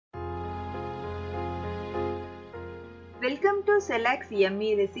Welcome to Select Yummy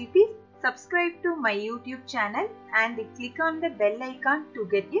Recipes. Subscribe to my YouTube channel and click on the bell icon to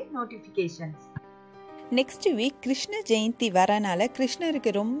get your notifications. Next week Krishna Jayanthi varanala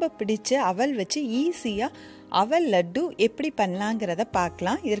கிருஷ்ணருக்கு ரொம்ப பிடிச்ச அவல் வச்சு ஈஸியா அவல் லட்டு எப்படி பண்ணலாம்ங்கறத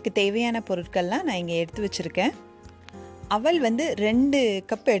பார்க்கலாம். இதற்கு தேவையான பொருட்கள்லாம் நான் இங்க எடுத்து வச்சிருக்கேன். அவல் வந்து 2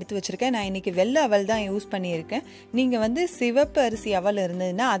 கப் எடுத்து வச்சிருக்கேன். நான் இன்னைக்கு வெள்ளை அவல் தான் யூஸ் பண்ணியிருக்கேன். நீங்க வந்து சிவப்பு அரிசி அவல்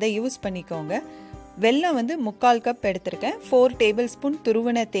இருந்ததுன்னா அதை யூஸ் பண்ணிக்கோங்க. வெல்லம் வந்து 3/4 கப் எடுத்திருக்கேன். 4 டேபிள்ஸ்பூன்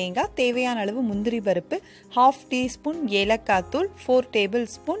துருவன தேங்காய், தேவையான அளவு முந்திரி பருப்பு, 1/2 டீஸ்பூன் ஏலக்காய் தூள், 4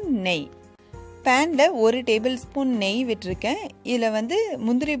 டேபிள்ஸ்பூன் நெய். பேன்ல 1 டேபிள்ஸ்பூன் நெய் விட்டுருக்கேன். இதில் வந்து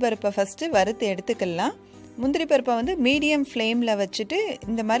முந்திரி பருப்பை ஃபஸ்ட்டு வறுத்து எடுத்துக்கலாம். முந்திரி பருப்பை வந்து மீடியம் ஃப்ளேமில் வச்சுட்டு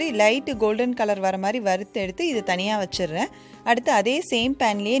இந்த மாதிரி லைட்டு கோல்டன் கலர் வர மாதிரி வறுத்து எடுத்து இது தனியாக வச்சிடுறேன். அடுத்து அதே சேம்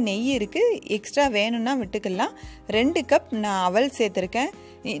பேன்லேயே நெய் இருக்குது, எக்ஸ்ட்ரா வேணும்னா விட்டுக்கலாம். 2 கப் நான் அவல் சேர்த்துருக்கேன்.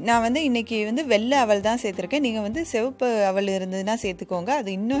 நான் வந்து இன்றைக்கி வந்து வெள்ளை அவல் தான் சேர்த்துருக்கேன். நீங்கள் வந்து சிவப்பு அவல் இருந்ததுன்னா சேர்த்துக்கோங்க, அது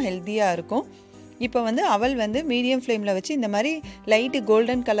இன்னும் ஹெல்த்தியாக இருக்கும். இப்போ வந்து அவல் வந்து மீடியம் ஃப்ளேமில் வச்சு இந்த மாதிரி லைட்டு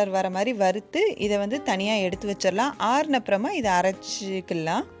கோல்டன் கலர் வர மாதிரி வறுத்து இதை வந்து தனியாக எடுத்து வச்சிடலாம். ஆறுனப்புறமா இதை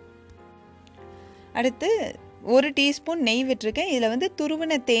அரைச்சிக்கலாம். அடுத்து 1 டீஸ்பூன் நெய் விட்டுருக்கேன். இதில் வந்து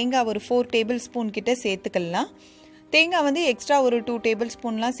துருவன தேங்காய் ஒரு 4 டேபிள் ஸ்பூன் கிட்ட சேர்த்துக்கலாம். தேங்காய் வந்து எக்ஸ்ட்ரா ஒரு 2 டேபிள்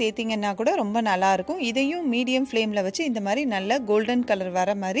ஸ்பூன்லாம் சேர்த்திங்கன்னா கூட ரொம்ப நல்லாயிருக்கும். இதையும் மீடியம் ஃப்ளேமில் வச்சு இந்த மாதிரி நல்லா கோல்டன் கலர்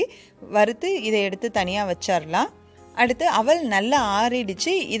வர மாதிரி வறுத்து இதை எடுத்து தனியாக வச்சிடலாம். அடுத்து அவல் நல்லா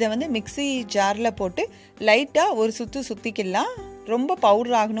ஆறிடுச்சு. இதை வந்து மிக்ஸி ஜாரில் போட்டு லைட்டாக ஒரு சுற்றிக்கலாம். ரொம்ப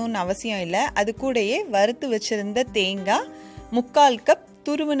பவுடர் ஆகணும்னு அவசியம் இல்லை. அது கூடயே வறுத்து வச்சுருந்த தேங்காய், 3/4 கப்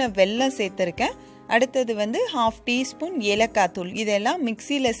துருவன வெல்லம் சேர்த்துருக்கேன். அடுத்தது வந்து 1/2 டீஸ்பூன் ஏலக்காய் தூள், இதெல்லாம்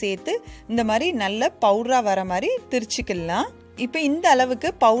மிக்சியில் சேர்த்து இந்த மாதிரி நல்ல பவுடராக வர மாதிரி திரிச்சிக்கலாம். இப்போ இந்த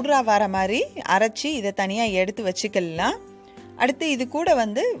அளவுக்கு பவுடராக வர மாதிரி அரைச்சி இதை தனியாக எடுத்து வச்சுக்கலாம். அடுத்து இது கூட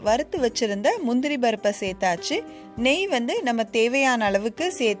வந்து வறுத்து வச்சுருந்த முந்திரி பருப்பை சேர்த்தாச்சு. நெய் வந்து நம்ம தேவையான அளவுக்கு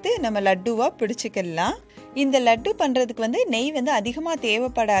சேர்த்து நம்ம லட்டுவாக பிடிச்சிக்கலாம். இந்த லட்டு பண்ணுறதுக்கு வந்து நெய் வந்து அதிகமாக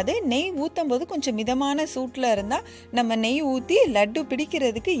தேவைப்படாது. நெய் ஊற்றும் போது கொஞ்சம் மிதமான சூட்டில் இருந்தால் நம்ம நெய் ஊற்றி லட்டு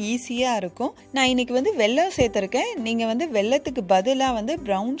பிடிக்கிறதுக்கு ஈஸியாக இருக்கும். நான் இன்றைக்கி வந்து வெல்லம் சேர்த்துருக்கேன். நீங்கள் வந்து வெல்லத்துக்கு பதிலாக வந்து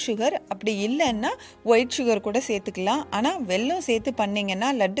ப்ரௌன் சுகர், அப்படி இல்லைன்னா ஒயிட் சுகர் கூட சேர்த்துக்கலாம். ஆனால் வெல்லம் சேர்த்து பண்ணிங்கன்னா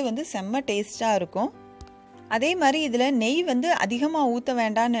லட்டு வந்து செம்ம டேஸ்ட்டாக இருக்கும். அதே மாதிரி இதில் நெய் வந்து அதிகமாக ஊற்ற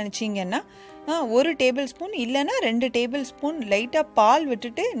வேண்டாம்னு நினச்சிங்கன்னா 1 டேபிள் ஸ்பூன் இல்லைன்னா 2 டேபிள் ஸ்பூன் லைட்டாக பால்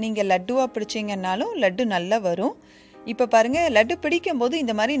விட்டுட்டு நீங்கள் லட்டுவாக பிடிச்சிங்கன்னாலும் லட்டு நல்லா வரும். இப்போ பாருங்கள், லட்டு பிடிக்கும் போது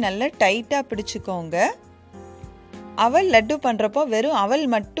இந்த மாதிரி நல்லா டைட்டாக பிடிச்சிக்கோங்க. அவல் லட்டு பண்ணுறப்போ வெறும் அவல்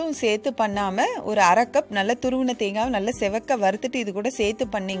மட்டும் சேர்த்து பண்ணாமல் ஒரு 1/2 கப் நல்ல துருவன தேங்காய் நல்லா செவக்க வறுத்துட்டு இது கூட சேர்த்து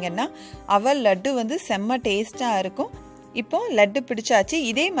பண்ணிங்கன்னா அவல் லட்டு வந்து செம்ம டேஸ்ட்டாக இருக்கும். இப்போ லட்டு பிடிச்சாச்சு.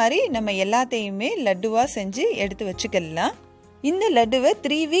 இதே மாதிரி நம்ம எல்லாத்தையுமே லட்டுவாக செஞ்சு எடுத்து வச்சுக்கலாம். இந்த லட்டுவை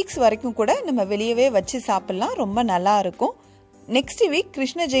 3 வீக்ஸ் வரைக்கும் கூட நம்ம வெளியவே வச்சு சாப்பிட்லாம். ரொம்ப நல்லா இருக்கும். நெக்ஸ்ட் வீக்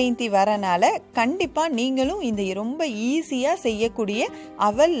கிருஷ்ண ஜெயந்தி வரனால கண்டிப்பாக நீங்களும் இந்த ரொம்ப ஈஸியாக செய்யக்கூடிய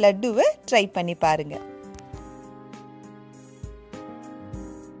அவல் லட்டுவை ட்ரை பண்ணி பாருங்கள்.